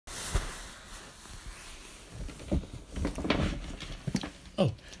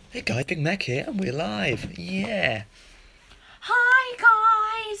Oh, hey guys, Big Mac here, and we're live. Yeah. Hi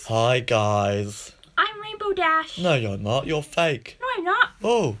guys! Hi guys. I'm Rainbow Dash. No, you're not. You're fake. No, I'm not.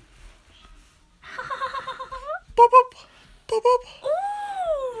 Oh. Boop boop. Boop boop.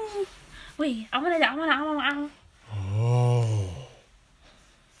 Ooh! Wait, I wanna. Oh.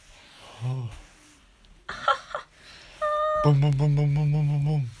 Oh. Boom boom boom boom boom boom boom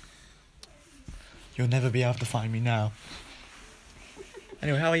boom. You'll never be able to find me now.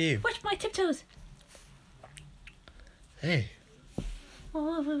 Anyway, how are you? Watch my tiptoes. Hey,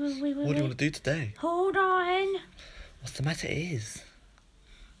 Oh, wait. what do you want to do today? Hold on. What's the matter is?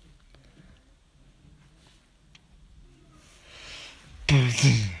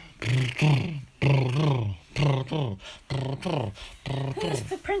 Whose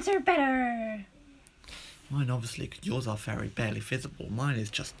footprints are better? Mine obviously, because yours are very barely visible. Mine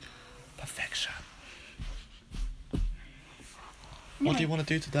is just perfection. What do you want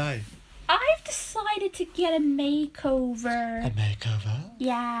to do today? I've decided to get a makeover. A makeover?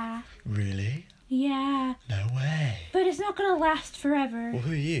 Yeah. Really? Yeah. No way. But it's not gonna last forever. Well,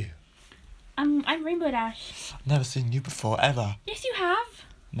 who are you? I'm Rainbow Dash. Never seen you before, ever. Yes, you have.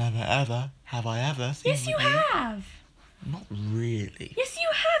 Never ever have I ever seen Yes, you have. Not really. Yes, you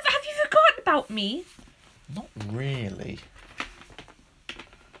have. Have you forgotten about me? Not really.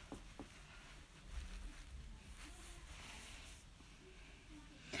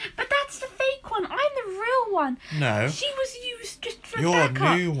 But that's the fake one. I'm the real one. No. She was used just for You're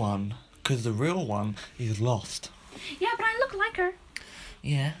backup. a new one. Because the real one is lost. Yeah, but I look like her.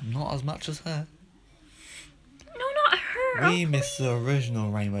 Yeah, not as much as her. No, not her. We Oh, miss the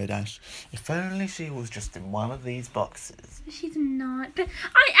original Rainbow Dash. If only she was just in one of these boxes. She's not. But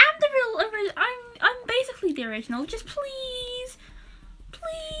I am the real. I'm basically the original. Just please.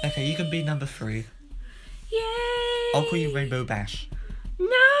 Okay, you can be number 3. Yay. I'll call you Rainbow Dash.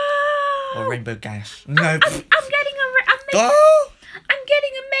 No. Or Rainbow Gash. No. I'm getting Oh! I'm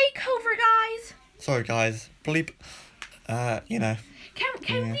getting a makeover, guys. Sorry, guys. Bleep. You know. Can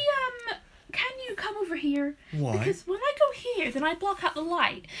Yeah. we can you come over here? Why? Because when I go here, then I block out the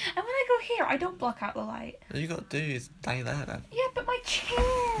light, and when I go here, I don't block out the light. All you gotta do is stay there then. Yeah, but my chair.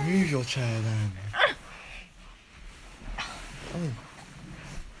 Move your chair then. Oh.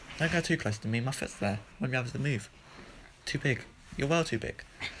 Don't go too close to me. My foot's there. Won't be able to move. Too big. You're well too big.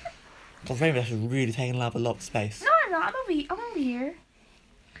 Because Rainbow Dash is really taking up a lot of space. No, I'm not. I'm over here.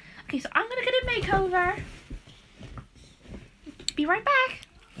 Okay, so I'm gonna get a makeover. Be right back.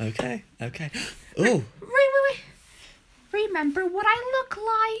 Okay. Ooh. Wait. Remember what I look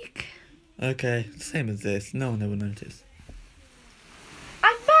like. Okay. Same as this. No one ever noticed.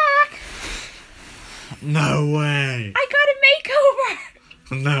 I'm back. No way. I got a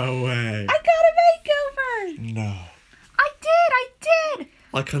makeover. No way. I got a makeover. No. I did.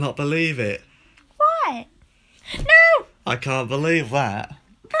 I cannot believe it. What? No. I can't believe that.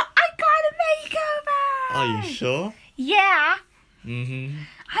 But I got a makeover. Are you sure? Yeah. Mm-hmm.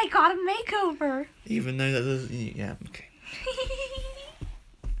 I got a makeover. Even though that doesn't... Yeah, okay.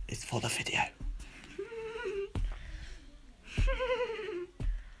 It's for the video.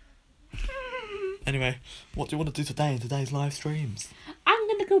 Anyway, what do you want to do today in today's live streams? I'm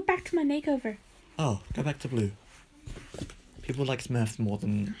gonna go back to my makeover. Oh, go back to blue. People like Smurfs more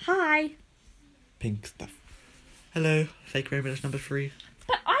than Hi. pink stuff. Hello, fake Rainbow Dash number 3.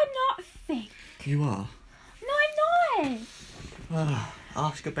 But I'm not fake. You are? No, I'm not.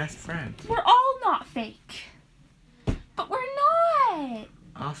 Ask your best friend. We're all not fake. But we're not.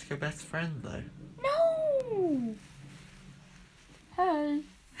 Ask your best friend, though. No. Hey.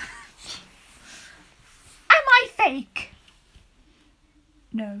 Am I fake?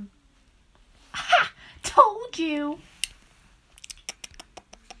 No. Ha! Told you.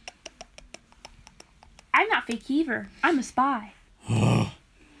 I'm not fake either. I'm a spy.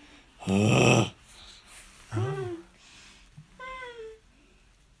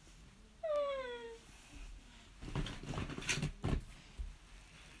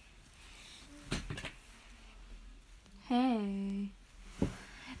 Hey.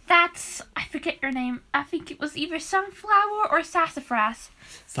 I forget your name. I think it was either Sunflower or Sassafras.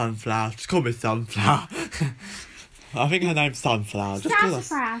 Sunflower. Just call me Sunflower. I think her name's Sunflower.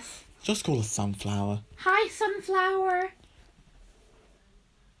 Sassafras. Just call her Sunflower. Hi, Sunflower.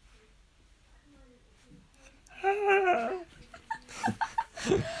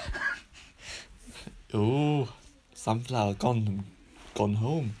 Ooh, Sunflower gone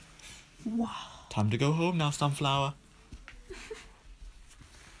home. Wow. Time to go home now, Sunflower.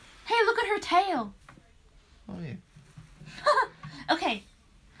 Hey, look at her tail. Oh yeah. Okay.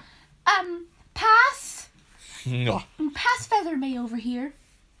 Pass. Mwah. Pass Feather May over here.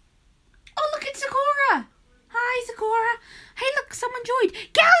 Oh, look, it's Sakura. Hi, Sakura. Hey, look, someone joined.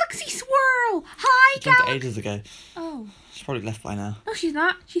 Galaxy Swirl. Hi, She joined Galaxy. ages ago. Oh. She's probably left by now. No, she's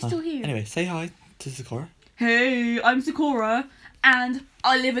not. She's still here. Anyway, say hi to Sakura. Hey, I'm Sakura, and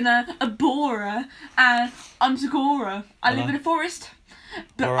I live in a Bora, and I'm Sakura. I live in a forest.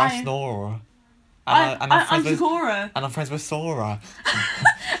 But Or I'm Snora. I'm Sakura. And I'm friends with Sora.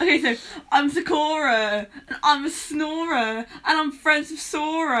 Okay, so I'm Sakura, and I'm a Snorer, and I'm friends with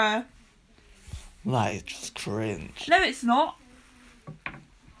Sora. That is just cringe. No, it's not.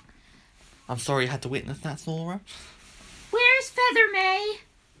 I'm sorry you had to witness that, Sora. Where's Feather May?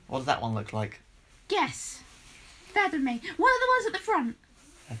 What does that one look like? Guess. Feather May. One of the ones at the front.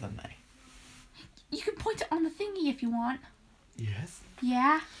 Feather May. You can point it on the thingy if you want. Yes.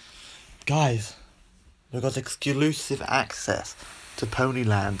 Yeah. Guys, we've got exclusive access to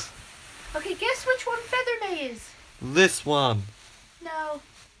Ponyland. Okay, guess which one Feather May is. This one. No.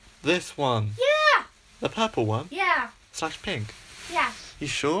 This one. Yeah. The purple one. Yeah. / pink. Yeah. You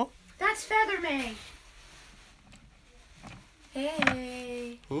sure? That's Feather May.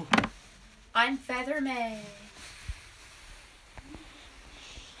 Hey. Ooh. I'm Feather May.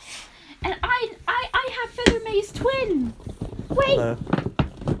 And I have Feather May's twin. Wait. Hello.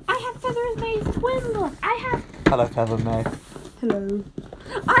 I have Feather May's twin. Look. I have. Hello, Feather May. Hello.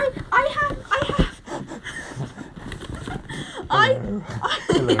 I Hello.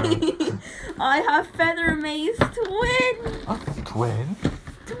 I have Feather May's twin. Twin?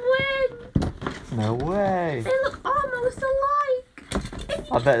 Twin. No way. They look almost alike. And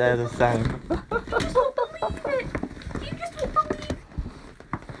you I bet they're the same. just won't believe it. You just won't believe.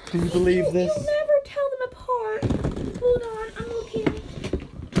 Do you believe this? You'll never tell them apart. Hold on, I'm looking.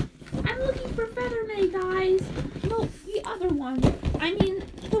 I'm looking for Feather May, guys. No, the other one. I mean,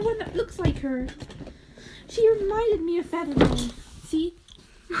 the one that looks like her. She reminded me of Feather May. See?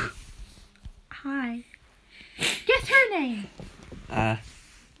 Hi. Guess her name.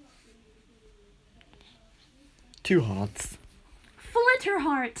 2 hearts.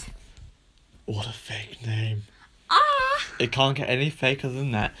 Flitterheart. What a fake name. Ah! It can't get any faker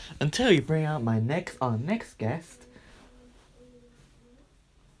than that until you bring out our next guest.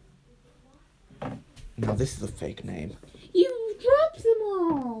 Now this is a fake name. You dropped them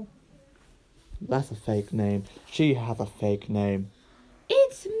all. That's a fake name. She has a fake name.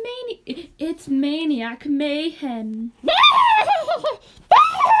 It's Maniac Mayhem.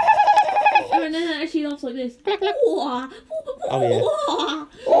 And then she laughs like this. Oh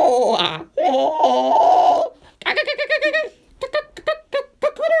yeah.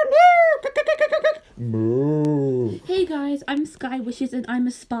 Moo. Hey guys, I'm Sky Wishes and I'm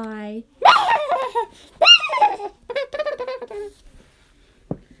a spy.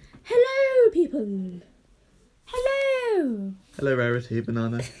 Hello, people. Hello. Hello, Rarity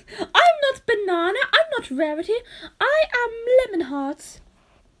Banana. I'm not Banana. I'm not Rarity. I am Lemon Hearts.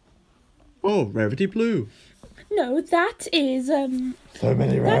 Oh, Rarity Blue. No, that is So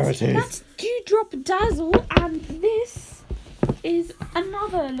many rarities. That's Dewdrop Dazzle, and this is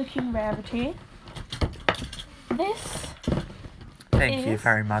another looking rarity. This Thank you is-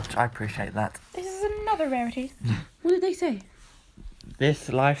 very much. I appreciate that. This is another rarity. What did they say? This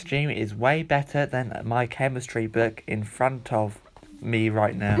live stream is way better than my chemistry book in front of me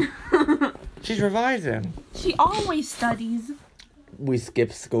right now. She's revising. She always studies. We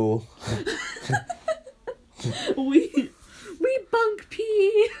skip school. We bunk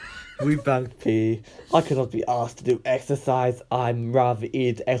pee. We bunk pee. I cannot be asked to do exercise. I'm rather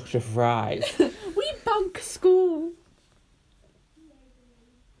eat extra fries. We bunk school.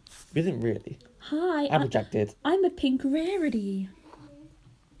 We didn't really. Hi, Applejack did. I'm a pink rarity.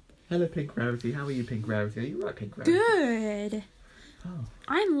 Hello, Pink Rarity. How are you, Pink Rarity? Are you right, Pink Rarity? Good. Oh,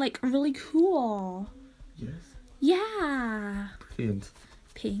 I'm like really cool. yes. Yeah. Brilliant.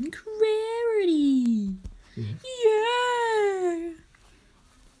 Pink rarity. Yes. Yeah.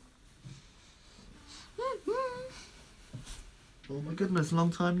 Oh my goodness,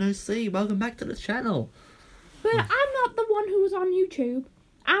 long time no see. Welcome back to the channel. But I'm not the one who was on YouTube.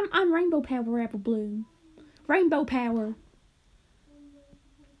 I'm Rainbow Power Apple Bloom. Rainbow Power.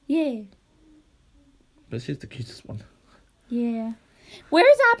 Yeah. But she's the cutest one. Yeah.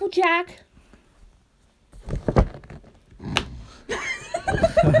 Where's Applejack?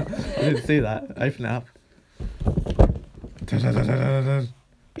 I didn't see that. Open it up. Da-da-da-da-da-da.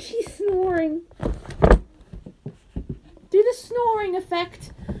 She's snoring. Do the snoring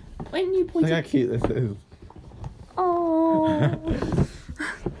effect when you point Look how at... cute this is. Oh.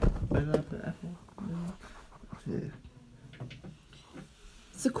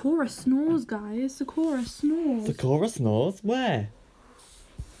 Sakura snores, guys. Sakura snores. Sakura snores? Where?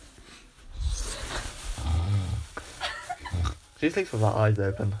 She sleeps with her eyes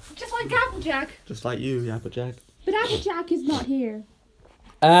open. Just like Applejack. Just like you, Applejack. But Applejack is not here.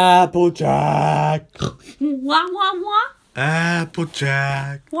 Applejack! Wah, wah, wah.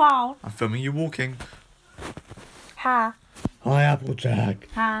 Applejack! Wow. I'm filming you walking. Ha. Hi, Applejack.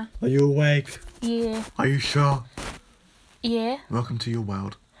 Ha. Are you awake? Yeah. Are you sure? Yeah. Welcome to your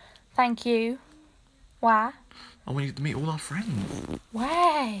world. Thank you. Why? I want you to meet all our friends.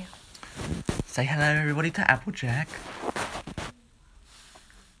 Wow. Say hello, everybody, to Applejack.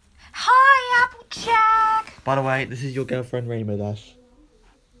 Hi, Applejack. By the way, this is your girlfriend, Rainbow Dash.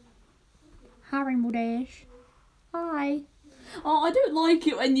 Hi, Rainbow Dash. Hi. Oh, I don't like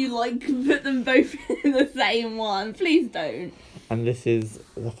it when you, like, put them both in the same one. Please don't. And this is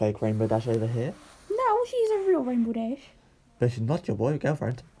the fake Rainbow Dash over here. No, she's a real Rainbow Dash. But she's not your boy,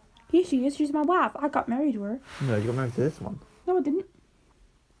 girlfriend. Yes, she is. She's my wife. I got married to her. No, you got married to this one. No, I didn't.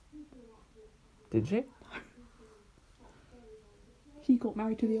 Did you? She got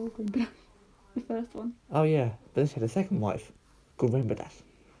married to the old Rainbow Dash. The first one. Oh, yeah. But then she had a second wife called Rainbow Dash.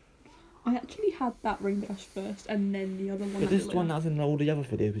 I actually had that Rainbow Dash first, and then the other one. But this is the one that was in all the other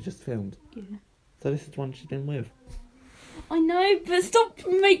videos we just filmed. Yeah. So this is the one she's been with. I know, but stop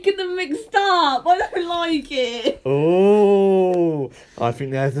making them mixed up. I don't like it. Oh, I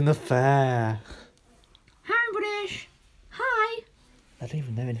think there's an affair. Hi, British. Hi. I don't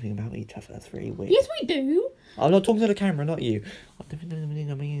even know anything about each other. That's really weird. Yes, we do. I'm not talking to the camera, not you.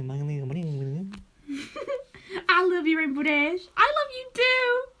 I love you, Rainbow Dash. I love you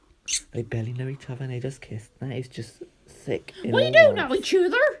too. They barely know each other and they just kissed. That is just sick. We do know each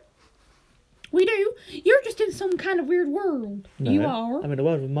other. We do. You're just in some kind of weird world. No, You are. I'm in the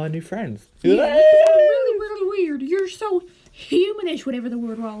world with my new friends. Yeah, really, really weird. You're so humanish, whatever the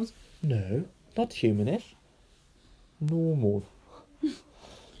word was. No, not humanish. Normal.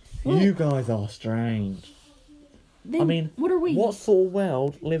 Well- You guys are strange. Then I mean, what are we? what sort of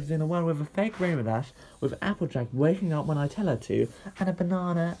world lives in a world with a fake Rainbow Dash, with Applejack waking up when I tell her to, and a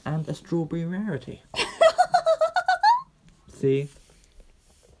banana and a strawberry rarity? See?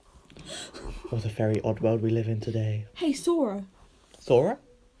 What a very odd world we live in today. Hey, Sora. Sora?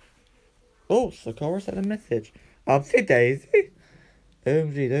 Oh, Sakura sent a message. Upsy Daisy?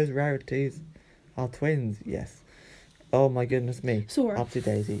 OMG, those rarities are twins, yes. Oh my goodness me. Sora. Upsy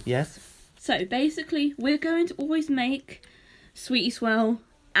Daisy, yes? So basically, we're going to always make Sweetie Swell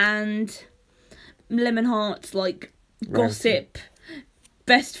and Lemon Hearts like gossip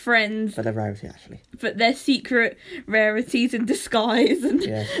best friends, But they're rarity, actually. but they're secret rarities in disguise. And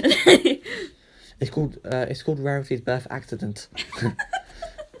Yeah. It's called Rarity's Birth Accident.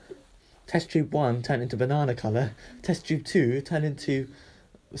 Test tube 1 turned into banana colour, test tube 2 turned into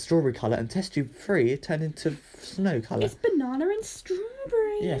strawberry colour, and test tube 3 turned into snow colour. it's banana and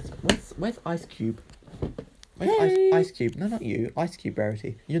strawberry. Yes, where's Ice Cube? Where's Hey. Ice Cube? No, not you. Ice Cube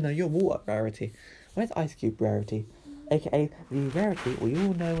Rarity. You know, you're Water Rarity. Where's Ice Cube Rarity? AKA the Rarity we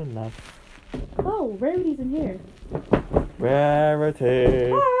all know and love. Oh, Rarity's in here. Rarity!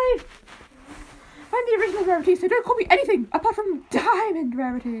 Hi. I'm the original Rarity, so don't call me anything apart from Diamond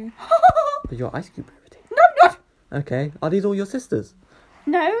Rarity. But you're Ice Cube Rarity. No, I'm not. Okay, are these all your sisters?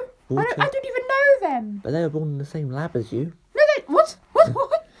 No, I Water. don't even know them. But they were born in the same lab as you. No, what?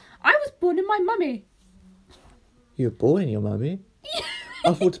 What? I was born in my mummy. You were born in your mummy?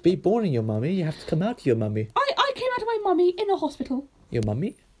 I thought to be born in your mummy, you have to come out to your mummy. I came out of my mummy in a hospital. Your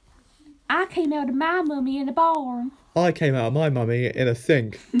mummy? I came out of my mummy in a barn. I came out of my mummy in a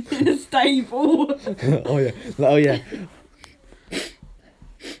sink. In a stable. Oh yeah. Oh yeah.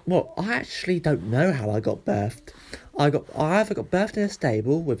 Well, I actually don't know how I got birthed. I either got birthed in a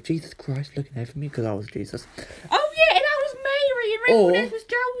stable with Jesus Christ looking over me because I was Jesus, Oh yeah, and I was Mary and Rainbow Or- Dash was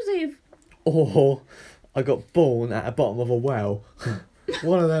Joseph. or I got born at the bottom of a well.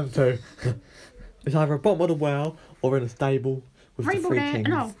 One of them two. It's either a bottom of the well or in a stable with the Rainbow three Dash, kings.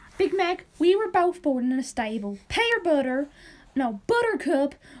 no, Big Mac, we were both born in a stable.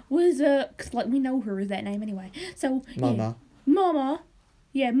 Buttercup was, cause like we know her as that name anyway. So, Mama.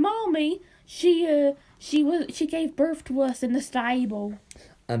 Yeah, Mommy, she gave birth to us in the stable.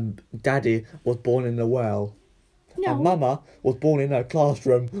 And Daddy was born in the well. No. And Mama was born in her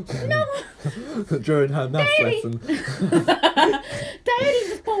classroom. No. During her maths Daddy. lesson. Daddy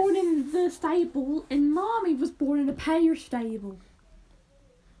was born in the stable and Mommy was born in a pear stable.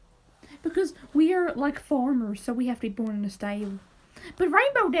 Because we are like farmers, so we have to be born in a stable. But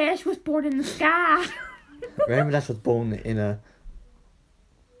Rainbow Dash was born in the sky. Rainbow Dash was born in a...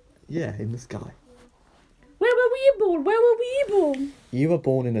 Yeah, in the sky. Where were you born? Where were we born? You were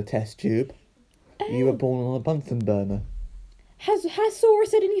born in a test tube. You were born on a Bunsen burner. Has Sora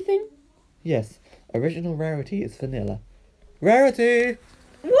said anything? Yes. Original rarity is vanilla. Rarity!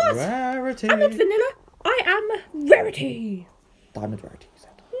 What? Rarity! I'm not vanilla. I am rarity. Diamond rarity, you said.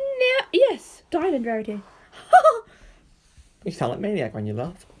 No, yes, diamond rarity. You sound like Maniac when you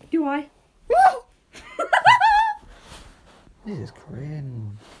laugh. Do I? This is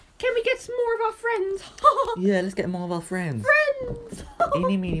cringe. Can we get some more of our friends? Yeah, let's get more of our friends. Friends!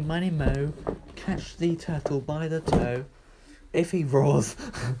 Eeny, meeny, miny, mo. Catch the turtle by the toe. If he roars,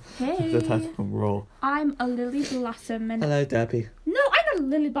 Hey. the turtle will roar. I'm a lily blossom and... Hello, Derpy. No, I'm not a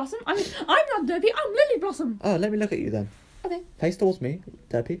lily blossom. I'm not Derpy, I'm Lily Blossom. Oh, let me look at you then. Okay. Face towards me,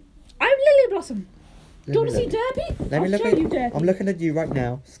 Derpy. I'm Lily Blossom. Let Do you me want to see look. Derpy? Let me I'll look show at you Derpy. I'm looking at you right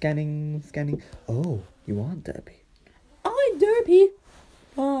now. Scanning. Oh, you aren't Derpy. I'm Derpy.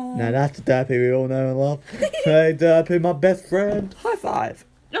 Bye. Now that's the Derpy we all know and love. Hey, Derpy, my best friend. High five.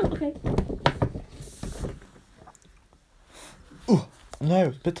 Oh, okay. Ooh,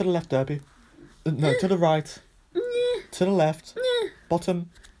 no, bit to the left, Derpy. No, to the right. To the left. Bottom.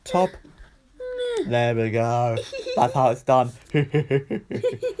 Top. There we go. That's how it's done.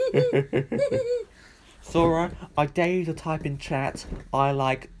 Sora, I dare you to type in chat, I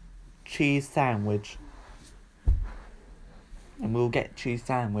like cheese sandwich. And we'll get cheese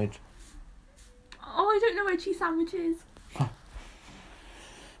sandwich. Oh, I don't know where cheese sandwich is.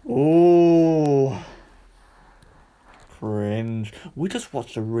 Ooh. Cringe. We just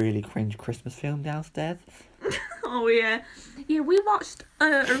watched a really cringe Christmas film downstairs. Oh, yeah. Yeah, we watched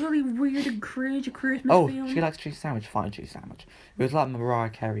a really weird and cringe Christmas Oh, film. she likes cheese sandwich. Fine cheese sandwich. It was like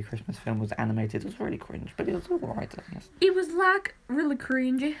Mariah Carey Christmas film was animated. It was really cringe, but it was alright, I guess. It was like really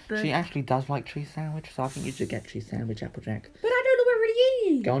cringy, but... She actually does like cheese sandwich, so I think you should get cheese sandwich, Applejack. But I don't know where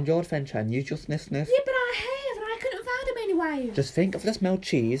it is. Go on your adventure and use your sniff. Yeah, but I have, and I couldn't find him anywhere. Just think of the smell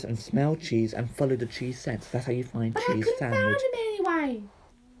cheese and follow the cheese scent. That's how you find But I cheese couldn't sandwich. find him anyway.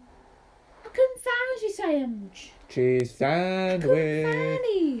 I couldn't find cheese sandwich. Cheese Couldn't sandwich. find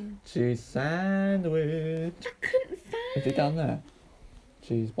it. Cheese sandwich. I couldn't find Is it down there?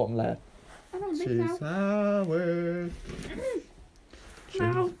 Cheese bottom left. I don't think Cheese so. sandwich.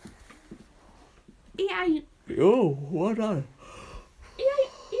 No. He ain't. Oh, what on? He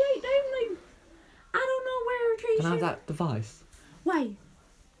ain't down there. I don't know where cheese Can I have is. that device? Wait.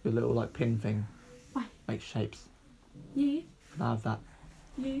 Your little like pin thing. Why? Make shapes. Yeah. Can I have that?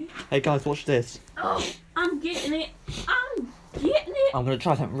 Yeah. Hey guys, watch this. Oh, I'm getting it. I'm getting it. I'm gonna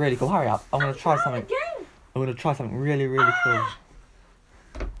try something really cool. Hurry up. I'm gonna try something. Again. I'm gonna try something really, really cool.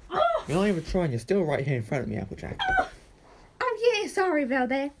 Oh. You're not even trying. You're still right here in front of me, Applejack. Oh yeah, sorry about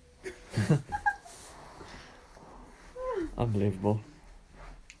that. Unbelievable.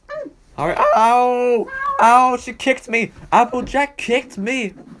 Hurry! Ow! Ow! She kicked me. Applejack kicked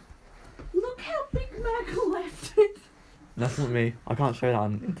me. Look how Big Mac left it. That's not me. I can't show that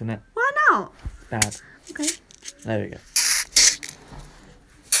on the internet. Why not? Bad. Okay. There we go.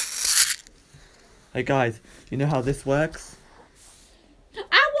 Hey guys, you know how this works? I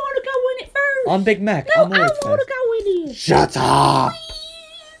want to go in it first. I'm Big Mac. No, I'm I always want to first. go in it. Shut up!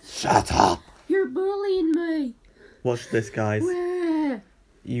 Shut up! You're bullying me. Watch this, guys. Where?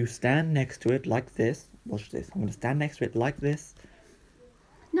 You stand next to it like this. Watch this. I'm gonna stand next to it like this.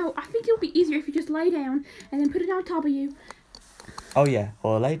 No, I think it'll be easier if you just lay down and then put it on top of you. Oh yeah,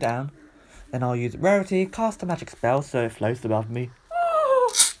 or lay down. Then I'll use Rarity, cast a magic spell so it floats above me.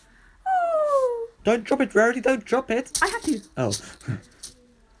 Oh. Oh. Don't drop it, Rarity, don't drop it! I have to. Oh.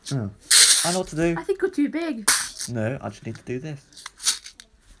 Oh. I know what to do. I think you're too big. No, I just need to do this.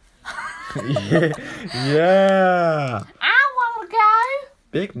 Yeah. Yeah! I want to go.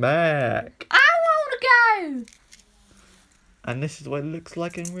 Big Mac! I want to go. And this is what it looks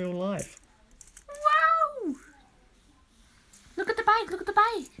like in real life. Wow. Look at the bike. Look at the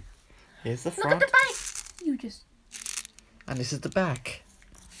bike. Here's the Look at front. the bike. You just... And this is the back.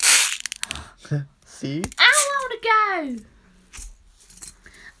 See? I want to go.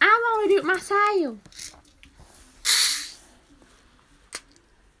 I want to do it myself.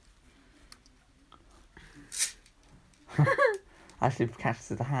 Actually catches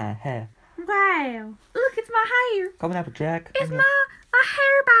the hair. Wow. Look, it's my hair. Come on, Applejack. It's my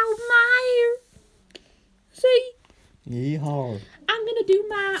hairball, my hair. See? Yeehaw. I'm going to do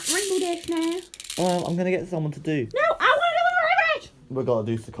my rainbow dash now. Well, I'm gonna get someone to do. No, I want to do the rainbow dash. We gotta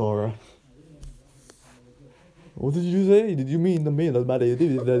do Sakura. What did you say? Did you mean the mean?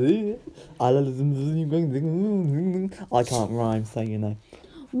 I can't rhyme, so you know.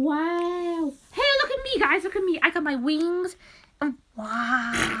 Wow. Hey, look at me, guys. Look at me. I got my wings.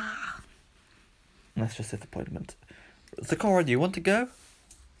 Wow. That's just disappointment. Sakura, do you want to go?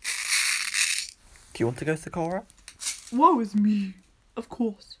 Do you want to go, Sakura? Woe is me. Of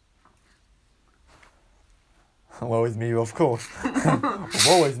course. Woe is me, of course.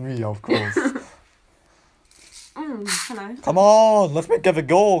 Woe is me, of course. Hello. Come on, let's give a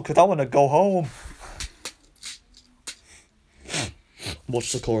go, because I want to go home. Watch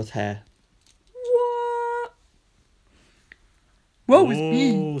Sakura's hair. What? Woe is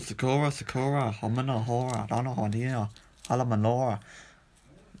me. Oh, Sakura. Homina hora. Dana honia. Halamanora.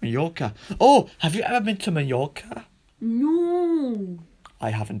 Mallorca. Oh, have you ever been to Mallorca? No.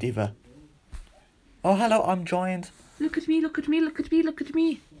 I haven't either. Oh, hello, I'm joined. Look at me, look at me, look at me, look at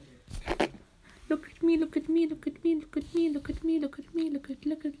me. Look at me, look at me, look at me, look at me, look at me, look at me,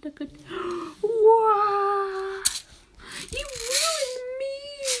 look at. Wow. You ruined me.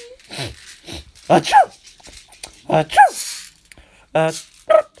 Achoo! Achoo!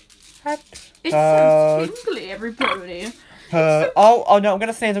 It's so tingly, everybody. Oh no, I'm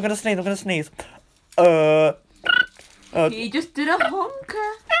gonna sneeze. He just did a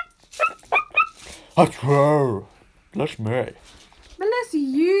honker. Achoo! Bless me. Bless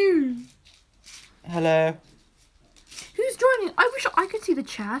you. Hello. Who's joining? I wish I could see the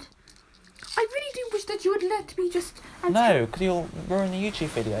chat. I really do wish that you would let me just... No, because you'll ruin the YouTube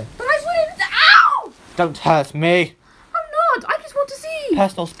video. But I wouldn't... Ow! Don't hurt me. I'm not. I just want to see.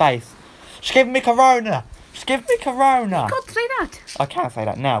 Personal space. Just give me corona. Just give me corona. You can't say that. I can't say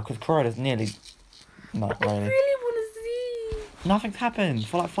that now because corona's nearly... Not I really. really want to see. Nothing's happened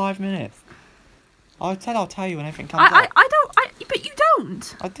for like 5 minutes. I said I'll tell you when anything comes up. But you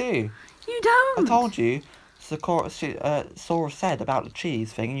don't. I do. You don't. I told you. Sora said about the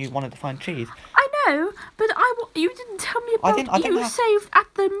cheese thing and you wanted to find cheese. I know, but you didn't tell me about I didn't saved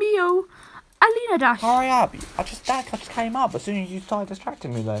at the Mio Alina Dash. Hurry up. I just came up as soon as you started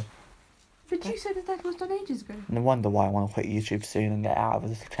distracting me though. But you said that was done ages ago. No wonder why I want to quit YouTube soon and get out of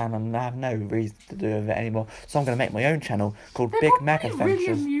this channel and I have no reason to do with it anymore. So I'm going to make my own channel called They're Big probably Mac really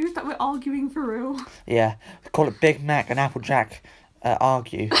Adventures. amused that we're arguing for real. Yeah, call it Big Mac and Applejack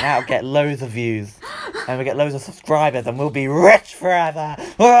argue. That'll get loads of views. And we'll get loads of subscribers and we'll be rich forever.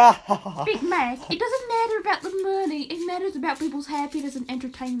 Big Mac, it doesn't matter about the money. It matters about people's happiness and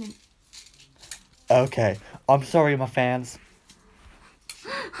entertainment. Okay, I'm sorry my fans.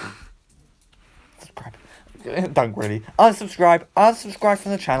 Subscribe. Don't really. Unsubscribe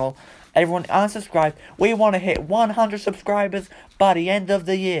from the channel. Everyone unsubscribe. We want to hit 100 subscribers by the end of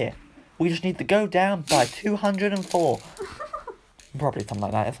the year. We just need to go down by 204. Probably something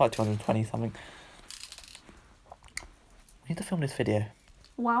like that. It's like 220 something. We need to film this video.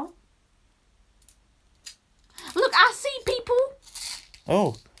 Wow. Look, I see people.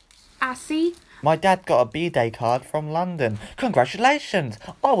 Oh, I see. my dad got a B-Day card from London. Congratulations!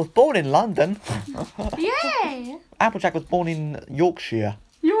 I was born in London. Yeah. Applejack was born in Yorkshire.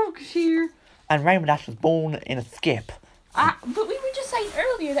 Yorkshire. And Rainbow Dash was born in a skip. But we were just saying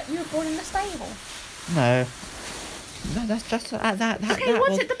earlier that you were born in the stable. No. No, that's just that. Okay,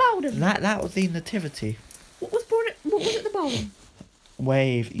 what's at the bottom? That was the nativity. What was at the bottom?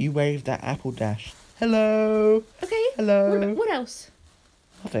 Wave. You waved at Apple Dash. Hello. Okay. Hello. What else?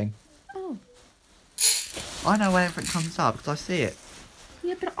 Nothing. Oh. I know when everything comes up because I see it.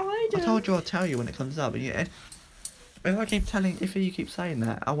 Yeah, but I don't. I told you I'll tell you when it comes up. And if you keep saying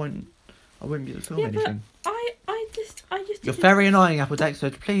that, I won't be able to film anything. But I just. You're very annoying, Applejack. So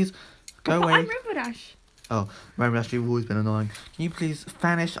please go away. I'm Rainbow Dash. Oh, Rainbow Dash, you've always been annoying. Can you please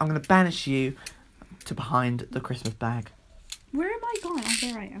vanish? I'm going to banish you to behind the Christmas bag. Where am I going? Oh,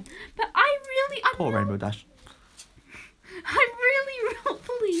 there I am. But Poor Rainbow Dash.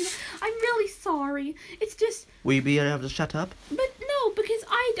 I'm really sorry. It's just. Will you be able to shut up? But no, because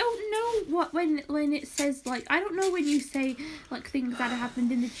I don't know what when it says like I don't know when you say like things that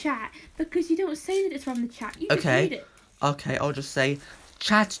happened in the chat because you don't say that it's from the chat. You just read it. Okay, I'll just say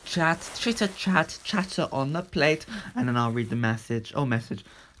chat, chitter chat, chatter on the plate, and then I'll read the message.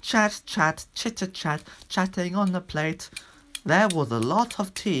 Chat, chitter chat, chatting on the plate. There was a lot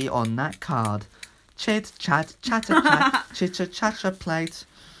of tea on that card. Chit chat, chatter chat, chitter chatter plate.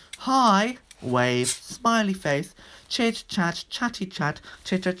 Hi, wave, smiley face, chit chat, chatty chat,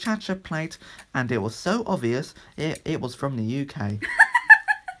 chitter chatter plate, and it was so obvious it was from the UK.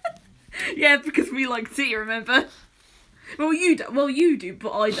 Yeah, because we like tea, remember? Well, you do,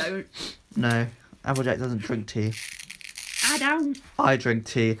 but I don't. No, Applejack doesn't drink tea. I don't. I drink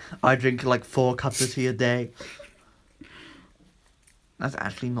tea. I drink like 4 cups of tea a day. That's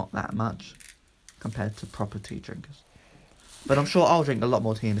actually not that much compared to proper tea drinkers. But I'm sure I'll drink a lot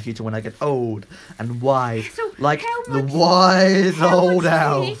more tea in the future when I get old and wise. So like the wise old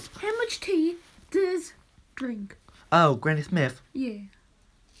elf. How much tea does drink? Oh, Granny Smith. Yeah.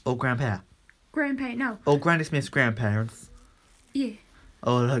 Or grandpa. Grandpa, no. Or Granny Smith's grandparents. Yeah.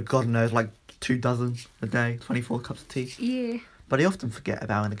 Oh, God knows, like 2 dozen a day, 24 cups of tea. Yeah. But I often forget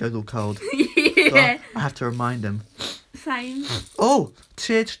about when it goes all cold. Yeah. So I have to remind him. Same. Oh,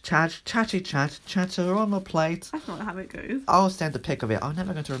 chatty chat, chatter on the plate. That's not how it goes. I'll send a pic of it. I'm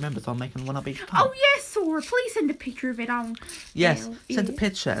never going to remember, so I'm making one up each time. Oh, yes, Sora. Please send a picture of it on. Yes, Yeah. send a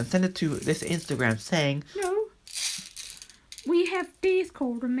picture and send it to this Instagram saying... No. We have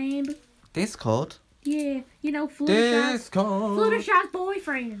Discord, remember? Discord? Yeah. You know, Fluttershy's Discord.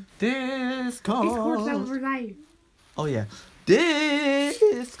 boyfriend. Discord. Discord's over there. Oh, yeah.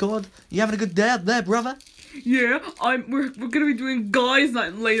 Discord. You having a good day out there, brother? Yeah, we're gonna be doing guys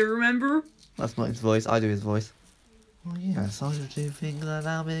night later, remember? That's not his voice. I do his voice. Oh, yes. I do think that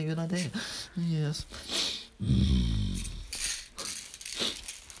that'll be a good idea. Yes.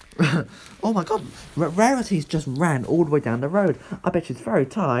 Oh, my God. Rarity's just ran all the way down the road. I bet she's very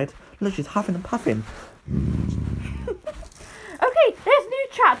tired. Look, she's huffing and puffing. Okay, there's new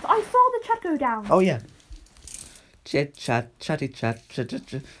chats. I saw the chat go down. Oh, yeah. Chit chat, chatty chat,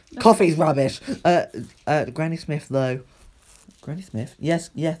 Coffee's rubbish. Granny Smith though. Granny Smith? Yes,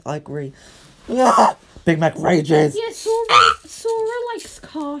 I agree. Ah, Big Mac rages. Yeah, Sora likes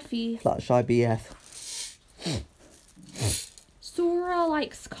coffee. Fluttershy BF. Sora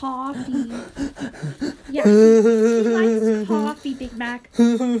likes coffee. Yeah, she likes coffee, Big Mac.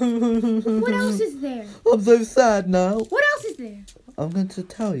 What else is there? I'm so sad now. What else is there? I'm going to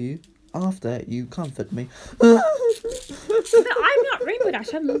tell you after you comfort me. No, I'm not Rainbow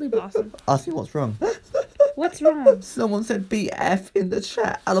Dash. I'm Lily Blossom. Ask me what's wrong. What's wrong? Someone said BF in the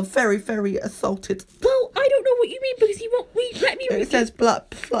chat, and I'm very, very assaulted. Well, I don't know what you mean because you won't let me read It says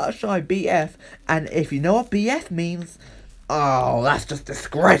Fluttershy BF, and if you know what BF means, oh, that's just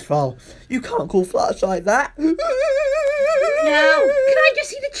disgraceful. You can't call Fluttershy that. No. Can I just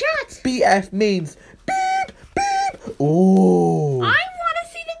see the chat? BF means beep, beep. Oh. I want to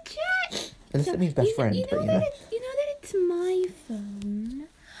see the chat. Unless it means best friend, You know, but that it's my phone.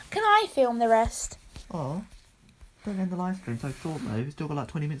 Can I film the rest? Oh. Don't end the live stream so short though. We've still got like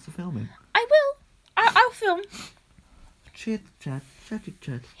 20 minutes of filming. I will. I'll film. Chit chat, chatty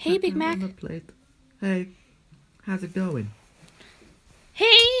chat. Hey, Big chatter Mac. on the plate. Hey, how's it going? Hey,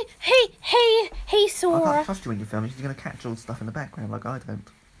 I Sora. can't trust you when you're filming. She's going to catch all the stuff in the background like I don't.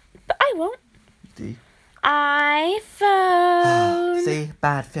 But I won't. Do. iPhone. See,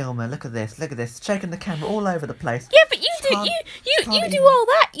 bad filmer. Look at this. Look at this. Shaking the camera all over the place. Yeah, but you Can't- do can't do even- all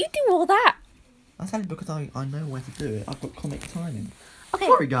that. You do all that. That's only because I know where to do it. I've got comic timing. Okay.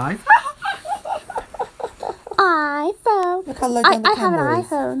 Sorry, guys. iPhone. Look how low down the I have an camera is.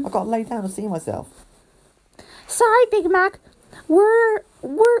 iPhone. I've got to lay down to see myself. Sorry, Big Mac. Where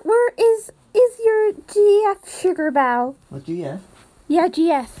is your GF Sugar Bowl? What do you have? Yeah,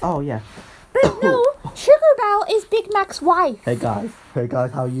 GF. Oh, yeah. But no, Sugar Bowl is Big Mac's wife. Hey, guys. Hey,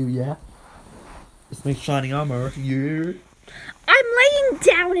 guys. How are you, yeah? It's me, Shining Armor. You. I'm laying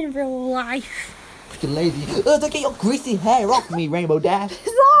down in real life. You're lazy. Don't get your greasy hair off me, Rainbow Dash.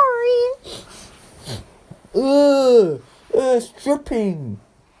 Sorry. Stripping.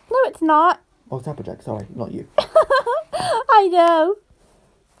 No, it's not. Oh, Tapperjack. Sorry, not you. I know.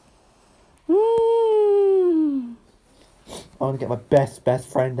 I want to get my best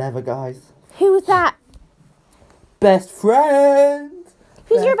friend ever, guys. Who's that? Best friend.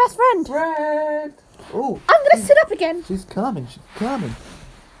 Who's your best friend? Friend. Oh, I'm gonna sit up again. she's coming. She's coming.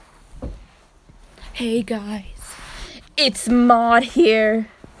 Hey guys, it's Maud here.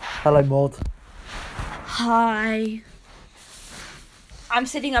 Hello, Maud. Hi. I'm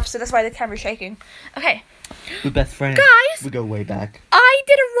sitting up, so that's why the camera's shaking. Okay, We're best friends. Guys! We go way back. I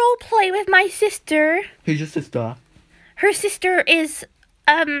did a role play with my sister. Who's your sister? Her sister is,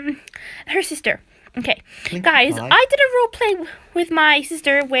 her sister. Okay, Pinkie guys, Pie? I did a role play with my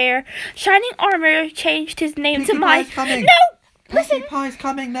sister where Shining Armor changed his name Pinkie to my... Pie's coming. No! Listen! Pinkie Pie's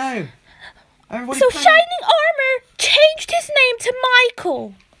coming now. Everybody So panic. Shining Armor changed his name to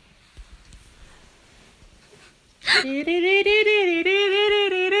Michael.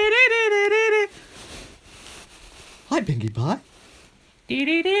 Hi, Pinkie Pie. Hey,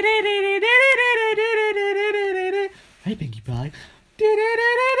 Pinkie Pie.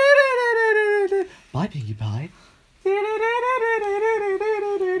 Bye, Pinkie Pie.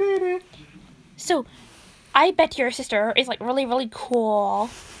 So, I bet your sister is like really, really cool.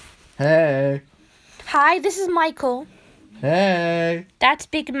 Hey. Hi, this is Michael. Hey. That's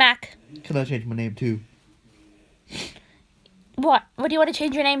Big Mac. Can I change my name too? What? What do you want to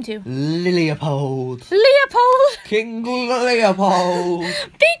change your name to? Leopold. Leopold! King Leopold.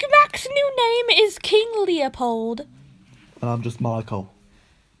 Big Mac's new name is King Leopold. And I'm just Michael.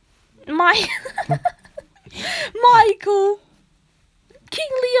 Michael. King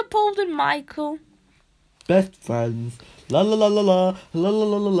Leopold and Michael. Best friends. La la la la la la la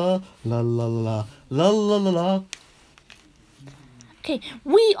la la la la la la la la la la. Okay,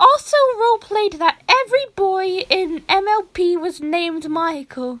 we also roleplayed that every boy in MLP was named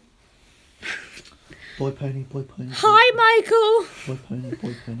Michael. Boy pony, boy pony. Hi, Michael. Boy pony,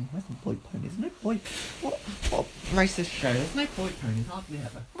 boy pony. Where's the boy pony? There's no boy. What racist show? There's no boy ponies, hardly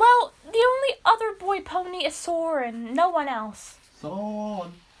ever. Well, the only other boy pony is Soren. No one else.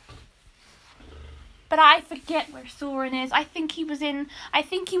 Son. But I forget where Soren is. I think he was in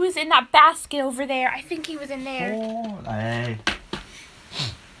that basket over there. I think he was in there. Hey.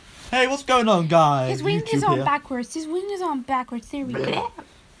 Hey, what's going on, guys? His wing YouTube is on here. backwards. His wing is on backwards. There we go.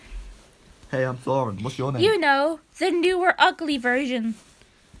 Hey, I'm Soren. What's your name? You know, the newer ugly version.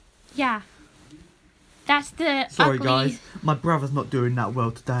 Yeah. That's the Sorry, ugly. guys. My brother's not doing that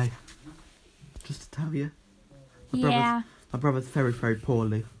well today. Just to tell you. Yeah. My brother's very, very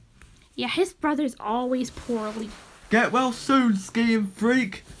poorly. Yeah, his brother's always poorly. Get well soon, skiing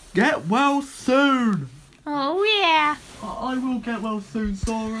freak. Get well soon. Oh, yeah. I will get well soon,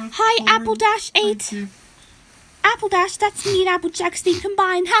 Sora. Hi, Soren. Apple Dash 8. Thank you. Apple Dash, that's me and Applejack Steve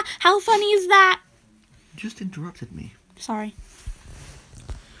combined. Ha! How funny is that? You just interrupted me. Sorry.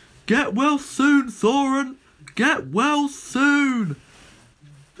 Get well soon, Soren. Get well soon.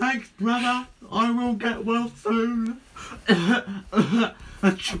 Thanks, brother. I will get well soon.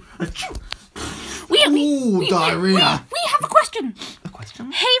 Achoo, achoo. Ooh, diarrhea. We have a question. A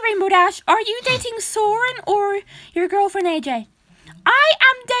question? Hey, Rainbow Dash, are you dating Soren or your girlfriend AJ? I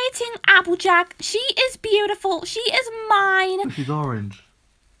am dating Applejack. She is beautiful. She is mine. She's orange.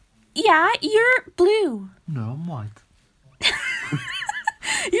 Yeah, you're blue. No, I'm white.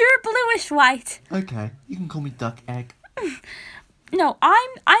 You're bluish white. Okay, you can call me Duck Egg. No, I'm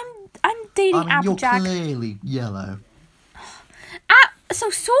dating I mean, Applejack. you're clearly yellow. So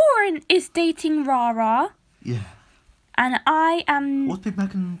Soren is dating Rara, Yeah. and I am. What's Big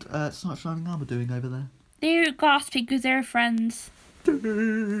Mac and Snipe Shining Armour doing over there? They're gossiping because they're friends.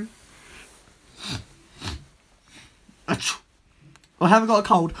 Achoo. I haven't got a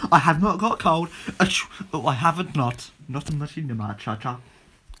cold. I have not got a cold. Achoo. Oh, I haven't not. Not unless you know my cha-cha.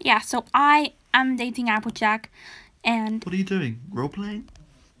 Yeah, so I am dating Applejack, and What are you doing? Role playing?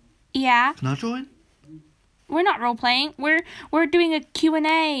 yeah, Can I join? we're not role playing. We're doing a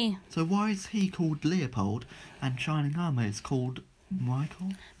Q&A So why is he called Leopold and Shining Armour is called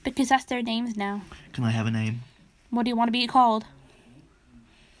Michael? because that's their names now. Can I have a name? What do you want to be called?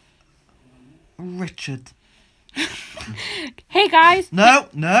 Richard. Hey guys. No.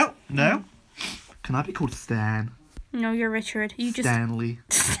 Can I be called Stan? No, you're Richard. You just Stanley.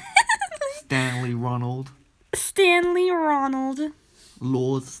 Stanley Ronald. Stanley Ronald.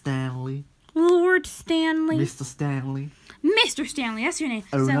 Lord Stanley. Lord Stanley. Mr. Stanley. Mr. Stanley, that's your name.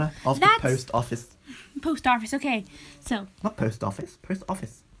 Owner so of the that's post office. post office. Okay, so Not post office. Post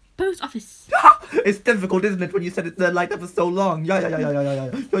office. post office. It's difficult, isn't it, when you said it like that for so long? Yeah.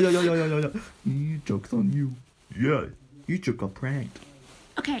 Joke's on you. Yeah. You just got pranked.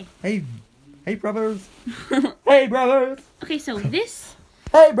 Okay. Hey brothers. Hey brothers. Okay, so this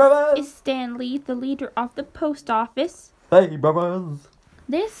Hey brothers. is Stanley, the leader of the post office. Hey brothers.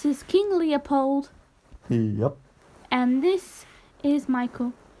 This is King Leopold, Yep. and this is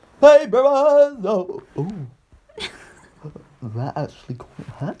Michael. Hey brothers. Oh. That actually quite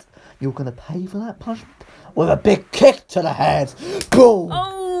hurt. You're gonna pay for that punishment with a big kick to the head. Boom.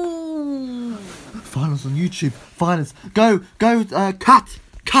 Oh! Find us on YouTube. Find us. Go. Cut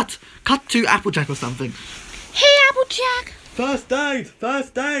to Applejack or something. Hey, Applejack! First aid.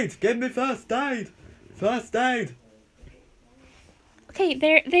 Give me first aid. Okay,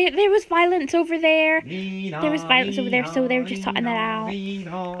 there was violence over there. There was violence over there, so they were just sorting that out.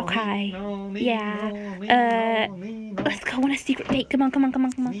 Okay. Yeah. Let's go on a secret date. Come on.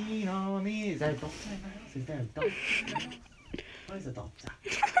 Is there a doctor in the house? Is there a doctor? Where's the doctor?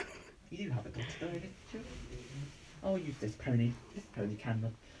 You do have a doctor, don't you? I'll use this pony. This pony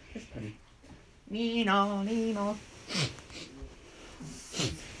camera. This pony. Nino.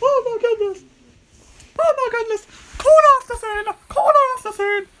 Oh my goodness! Corner off the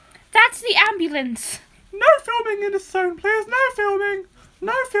scene! That's the ambulance. No filming in this zone, please.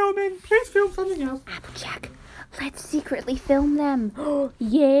 No filming. Please film something else. Applejack, let's secretly film them.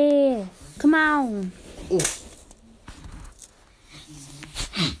 Yeah. Come on.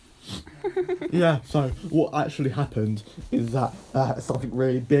 Yeah, so what actually happened is that something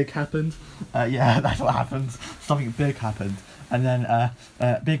really big happened. Yeah, that's what happened. Something big happened. And then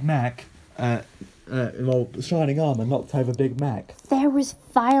Big Mac Shining Armour knocked over Big Mac. There was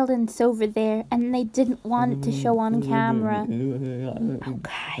violence over there, and they didn't want it to show on camera.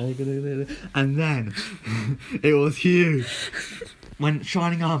 Okay. And then it was huge when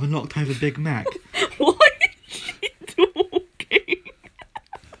Shining Armour knocked over Big Mac. Why is she talking?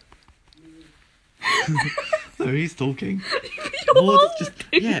 No, he's talking.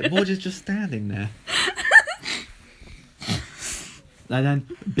 Morge is just standing there. And then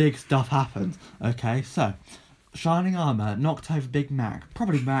big stuff happened. Okay, so Shining Armour knocked over Big Mac,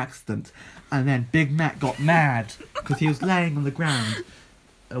 probably by accident, and then Big Mac got mad because he was laying on the ground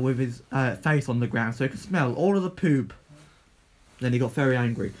with his face on the ground, so he could smell all of the poop. Then he got very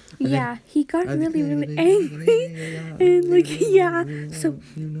angry. He got really angry. And so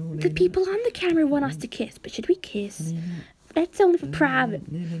the people on the camera want us to kiss, but should we kiss? That's only for private.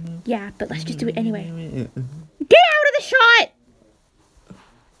 Yeah, but let's just do it anyway. Get out of the shot!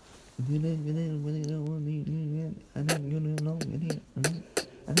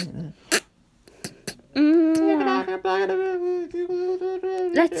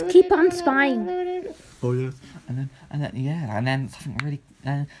 Let's keep on spying. Oh yes, and then something really,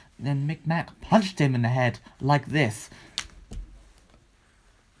 then Big Mac punched him in the head like this.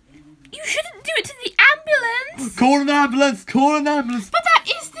 You shouldn't do it to the ambulance. Call an ambulance! Call an ambulance! But that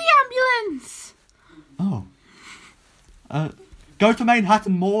is the ambulance. Oh. Go to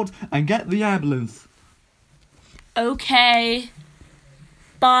Manhattan, Maud, and get the ambulance. Okay.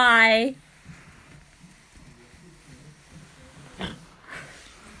 Bye.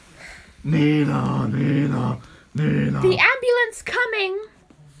 Nina. The ambulance coming.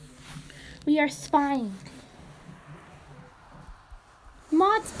 We are spying.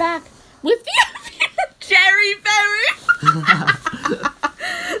 Maud's back with the ambulance. Cherry Berry.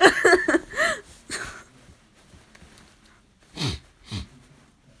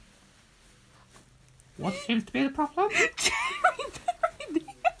 What seems to be the problem?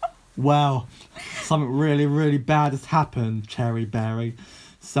 Well, something really, really bad has happened, Cherry Berry.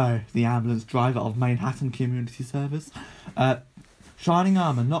 So, the ambulance driver of Manhattan Community Service, Shining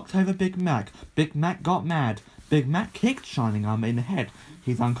Armour knocked over Big Mac. Big Mac got mad. Big Mac kicked Shining Armour in the head.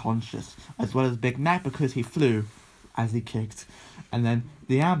 He's unconscious, as well as Big Mac because he flew as he kicked. And then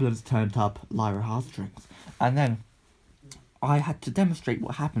the ambulance turned up Lyra Heartstrings. And then I had to demonstrate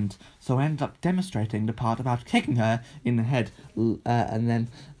what happened, so I ended up demonstrating the part about kicking her in the head, and then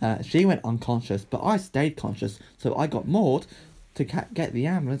she went unconscious, but I stayed conscious, so I got Maud to get the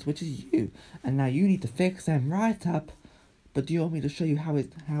ambulance, which is you, and now you need to fix them right up. But do you want me to show you how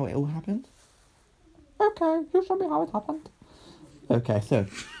it all happened? Okay, you show me how it happened. Okay, so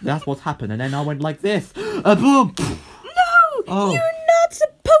that's what's happened, and then I went like this, boom. No, Oh. you're not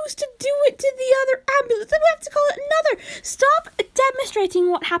supposed to do it to the other ambulance. Then we have to call it another. Stop demonstrating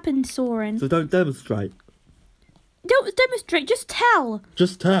what happened, Soren. So don't demonstrate. Don't demonstrate, just tell.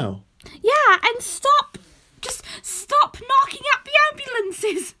 Just tell. Yeah, and stop. Just stop knocking at the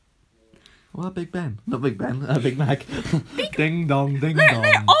ambulances. Well, Big Ben. Not Big Ben, Big Mac. Ding dong, ding They're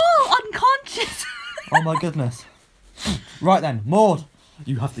dong. all unconscious. Oh my goodness. Right then, Maud,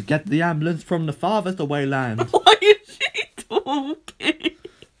 you have to get the ambulance from the farthest away land. Why is she talking?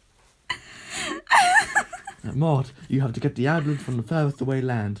 Maud, you have to get the ambulance from the furthest away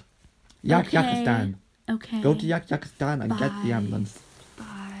land. Yakistan. Okay. Go to Yakistan and get the Bye. ambulance.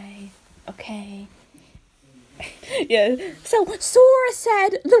 Bye. Okay. Yeah. So Sora said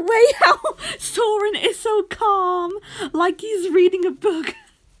the way how Soren is so calm, like he's reading a book.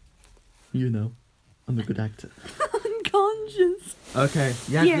 You know, I'm a good actor. Unconscious. Okay,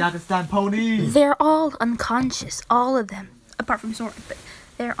 Yeah. Yakistan ponies. They're all unconscious, all of them, apart from Soren, but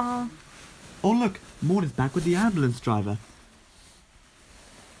they're all. Oh look, Maud is back with the ambulance driver.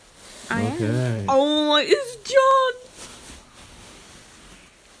 I am. Okay. Oh, it's John.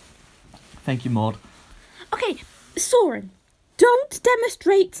 Thank you, Maud. Okay, Soren, don't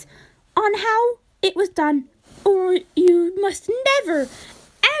demonstrate on how it was done, or you must never,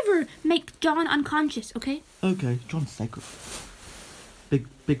 ever make John unconscious, okay? Okay, John's sacred.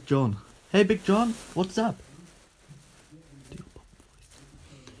 Big John. Hey, Big John, what's up?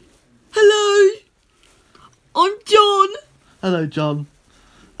 Hello, I'm John. Hello, John.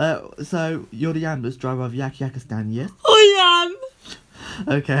 So you're the ambulance driver of Yakistan, yes? I am.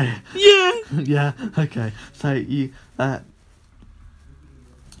 Okay. Yeah. Yeah. Okay. So you.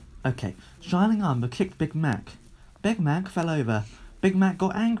 Okay. Shining Armour kicked Big Mac. Big Mac fell over. Big Mac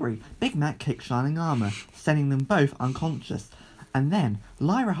got angry. Big Mac kicked Shining Armour, sending them both unconscious. And then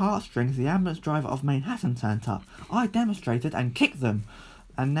Lyra Heartstrings, the ambulance driver of Manhattan, turned up. I demonstrated and kicked them,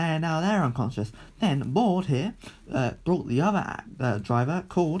 and they're unconscious. Then Maud here brought the other driver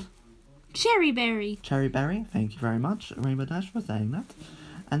called Cherry Berry. Cherry Berry, thank you very much, Rainbow Dash, for saying that.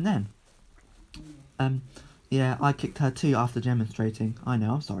 And then, yeah, I kicked her too after demonstrating. I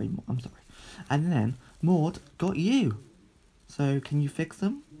know, I'm sorry. And then, Maud got you. So, can you fix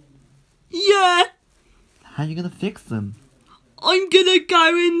them? Yeah, How are you going to fix them? I'm gonna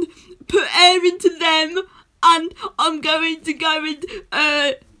go and put air into them, and I'm going to go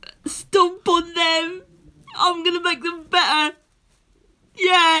and stomp on them. I'm gonna make them better.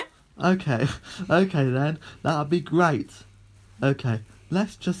 Yeah. Okay, okay then, that'll be great. Okay,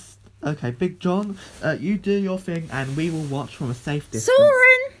 let's just... Okay, Big John, you do your thing and we will watch from a safe distance.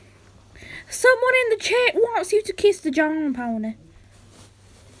 Soren! Someone in the chat wants you to kiss the John Pony.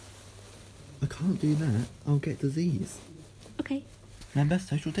 I can't do that, I'll get disease. Okay. Remember,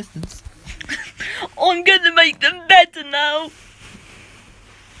 social distance. I'm gonna make them better now.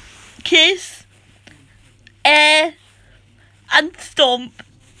 Kiss, air, and stomp.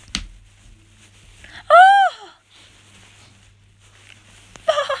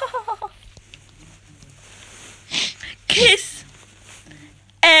 Kiss,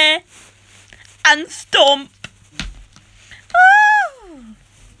 air, and stomp.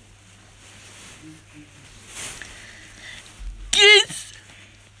 Kiss,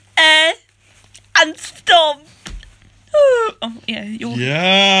 air, and stomp. Oh, yeah, you're...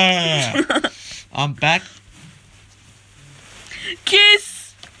 Yeah! I'm back.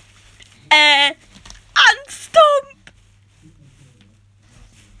 Kiss, air, and stomp.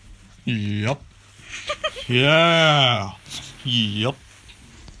 Yup. Yeah. Yup.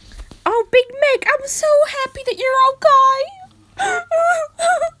 Oh, Big Meg, I'm so happy that you're okay.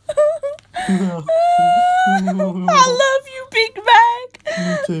 I love you, Big Meg.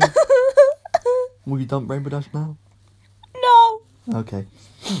 Me too. Will you dump Rainbow Dash now? No. Okay.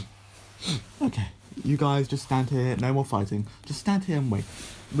 Okay. You guys just stand here, no more fighting. Just stand here and wait.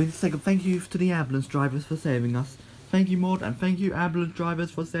 We just say a thank you to the ambulance drivers for saving us. Thank you, Maud, and thank you, ambulance drivers,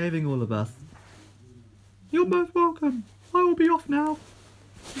 for saving all of us. You're most welcome. I will be off now.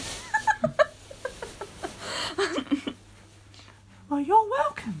 Well, you're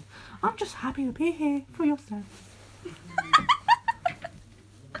welcome. I'm just happy to be here for your service.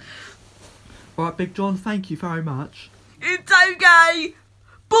 Alright, Big John, thank you very much. It's okay.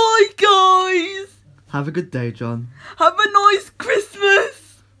 Bye, guys. Have a good day, John. Have a nice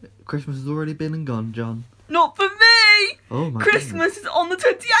Christmas. Christmas has already been and gone, John. Not for me. Oh my Christmas is on the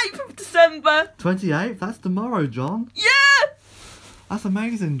 28th of December. 28th? That's tomorrow, John. Yeah. That's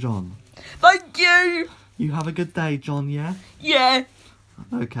amazing, John. Thank you. You have a good day, John, yeah? Yeah.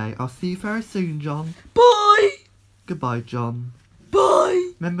 Okay, I'll see you very soon, John. Bye. Goodbye, John.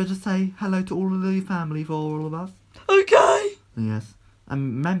 Bye. Remember to say hello to all of the family for all of us. Okay. Yes.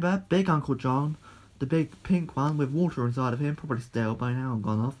 And remember, Big Uncle John, the big pink one with water inside of him, probably stale by now and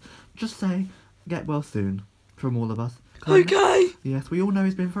gone off. Just say, get well soon, from all of us. Okay. Yes, we all know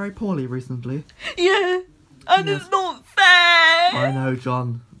he's been very poorly recently. Yeah. And Yes. it's not fair. I know,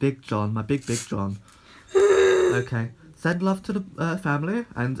 John. Big John, my big John. Okay. Send love to the family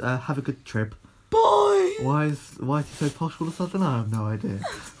and have a good trip. Bye. Why is he so posh all of a sudden? I have no idea.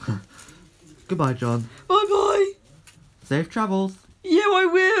 Goodbye, John. Bye bye. Safe travels. Yeah, I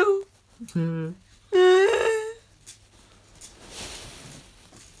will.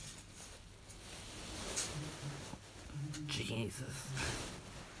 Jesus.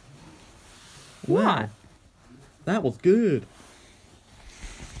 What? Wow. That was good.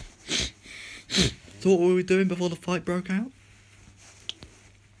 So what were we doing before the fight broke out?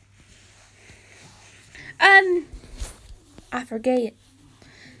 I forget.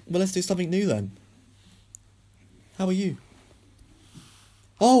 Well, let's do something new then. How are you?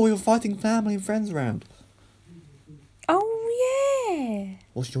 Oh, we were fighting family and friends around. Oh, yeah.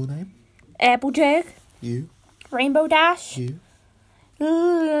 What's your name? Applejack. You. Rainbow Dash. You.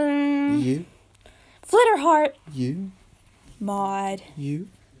 Mm, You. Flitterheart. You. Maud. You.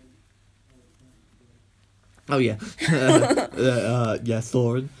 Oh yeah. Yeah,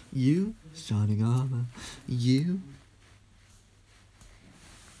 Thorin. You. Shining armor. You.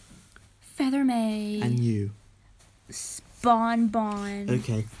 Feathermaid. And you. Bonbon.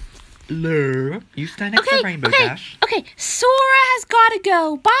 Okay. Lure. You stand next to Rainbow Dash. Okay, Sora has gotta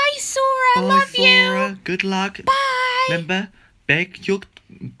go. Bye, Sora. Bye, Love Sora. you. Good luck. Bye. Remember, bake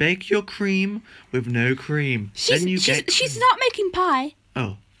your cream with no cream. Then you get She's not making pie.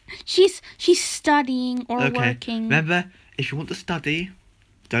 Oh. She's studying or Okay. working. Remember, if you want to study,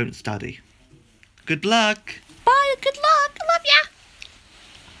 don't study. Good luck. Bye. Good luck. Love ya.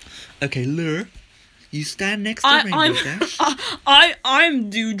 Okay, Lure. You stand next to Rainbow Dash. I'm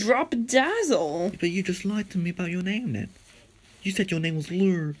Dewdrop Dazzle. But you just lied to me about your name then. You said your name was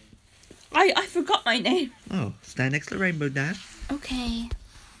Lure. I forgot my name. Oh, stand next to the rainbow, Dan. Okay.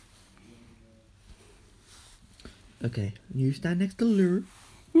 Okay, you stand next to Lou.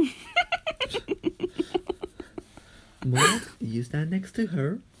 Maud, you stand next to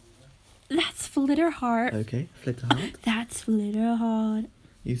her. That's Flitterheart. Okay, Flitterheart. That's Flitterheart.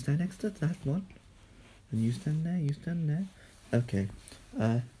 You stand next to that one. And you stand there, you stand there. Okay.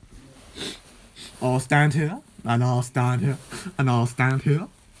 I'll stand here, and I'll stand here, and I'll stand here.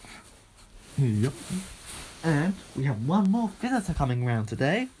 Yep. And we have one more visitor coming round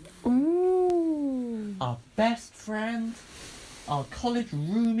today. Ooh. Our best friend, our college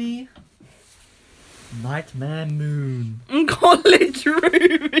roomie, Nightmare Moon. College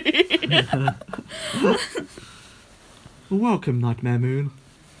Ruby. Welcome, Nightmare Moon.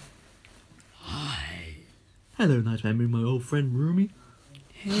 Hi. Hello, Nightmare Moon, my old friend roomie.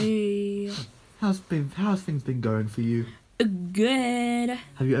 Hey. How's things been going for you? Good.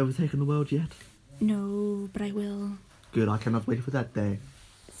 Have you overtaken the world yet? No, but I will. Good, I cannot wait for that day.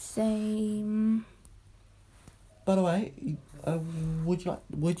 Same. By the way, would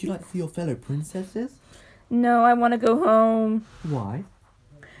you like to see your fellow princesses? No, I want to go home. Why?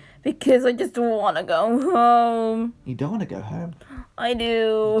 Because I just want to go home. You don't want to go home, I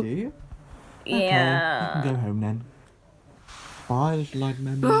do do. you? Yeah. Okay, you can go home then. Bye, little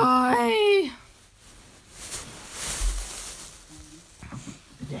Nightmare Moon. Bye.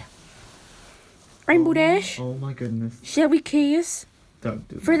 Yeah. Rainbow Dash, Oh my goodness. shall we kiss? Don't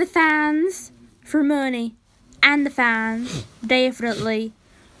do For the fans, for money, and the fans, definitely.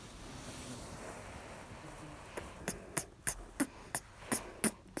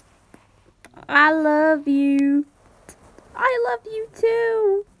 I love you. I love you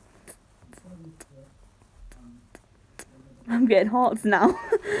too. I'm getting hearts now.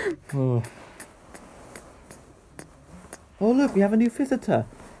 Oh. Oh look, we have a new visitor.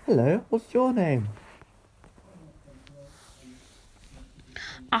 Hello, what's your name?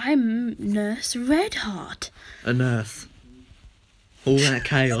 I'm Nurse Redheart. A nurse. All that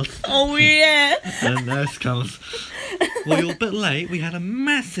chaos. Oh yeah. And a nurse comes. Well, you're a bit late. We had a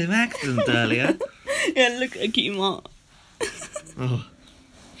massive accident earlier. Yeah, look at cute Mark. Oh.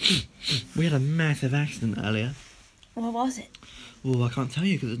 We had a massive accident earlier. What was it? Well, I can't tell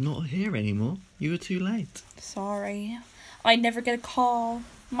you because it's not here anymore. You were too late. Sorry. I never get a call.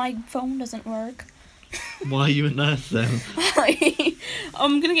 My phone doesn't work. Why are you a nurse then?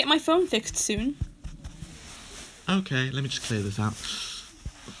 I'm gonna get my phone fixed soon. Okay, let me just clear this out.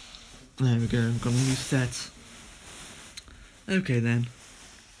 There we go, we've got a new set. Okay then.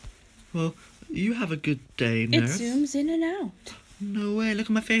 Well, you have a good day, It nurse. zooms in and out. No way, look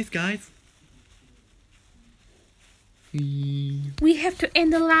at my face, guys. We have to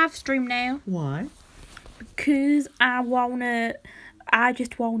end the live stream now Why? because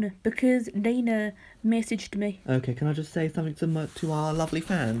because Dina messaged me. Okay, can I just say something to our lovely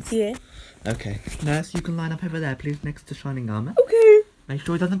fans? Yeah. Okay, nurse, you can line up over there, please, next to Shining Armour. Okay. Make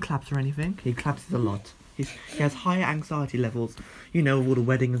sure he doesn't collapse or anything. He collapses a lot. He has higher anxiety levels. You know, with all the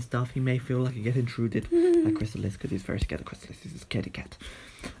wedding and stuff, he may feel like he gets intruded by Chrysalis because he's very scared of Chrysalis. He's a scaredy cat.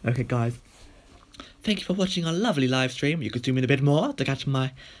 Okay, guys. Thank you for watching our lovely live stream. You could zoom in a bit more to catch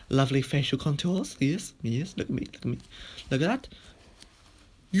my lovely facial contours. Yes, yes. Look at me, look at me. Look at that.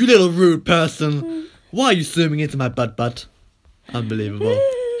 You little rude person. Why are you zooming into my butt? Unbelievable.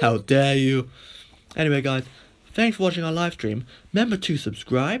 How dare you. Anyway, guys. Thanks for watching our live stream. Remember to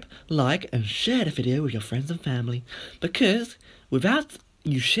subscribe, like, and share the video with your friends and family. Because without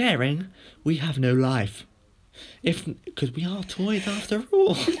you sharing, we have no life. Because we are toys after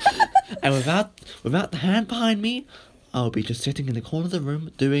all. And without the hand behind me, I'll be just sitting in the corner of the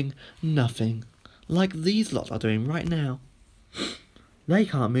room doing nothing. Like these lots are doing right now. They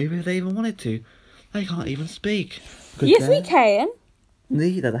can't move if they even wanted to. They can't even speak. Yes, we can.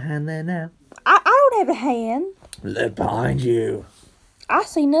 Neither the hand there now. I don't have a hand. Look behind you. I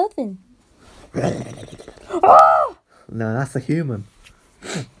see nothing. Oh! No, that's a human.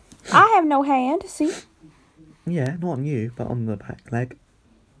 I have no hand. See? Yeah, not on you, but on the back leg.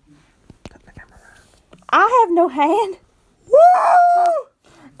 Turn the camera around. I have no hand. Woo!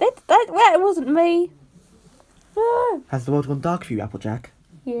 That wasn't me. Ah. Has the world gone dark for you, Applejack?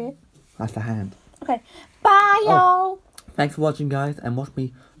 Yeah. That's the hand. Okay. Bye, y'all. Thanks for watching, guys, and watch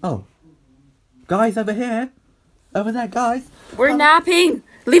me. Oh, guys, over here, over there, guys. We're napping.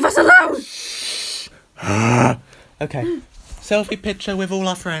 Leave us alone. Okay, selfie picture with all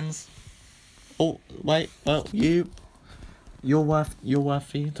our friends. Oh, wait, well, you're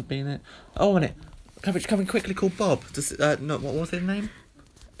worthy to be in it. Oh, and it. Coming quickly call Bob. No, what was his name?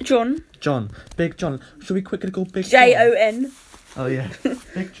 John. John. Big John. Should we quickly call Big John? Jon. Oh yeah.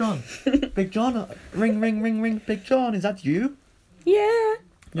 Big John. Big John. Ring, ring, ring, ring. Big John, is that you? Yeah.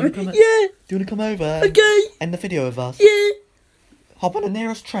 You wanna come Yeah. Do you wanna come over? and Okay. End the video with us. Yeah. Hop on the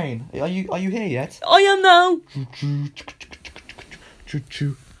nearest train. Are you here yet? I am now. Choo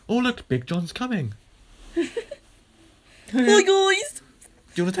choo. Oh look, Big John's coming. Hi guys.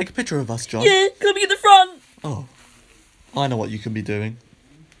 Do you wanna take a picture of us, John? Yeah. Can I be in the front? Oh. I know what you can be doing.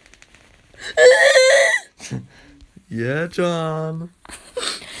 Yeah, John.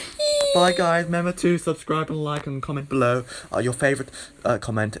 Bye guys, remember to subscribe and like and comment below your favourite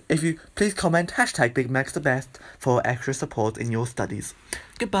comment. If you please comment #BigMacsTheBest for extra support in your studies.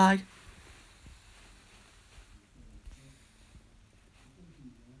 Goodbye.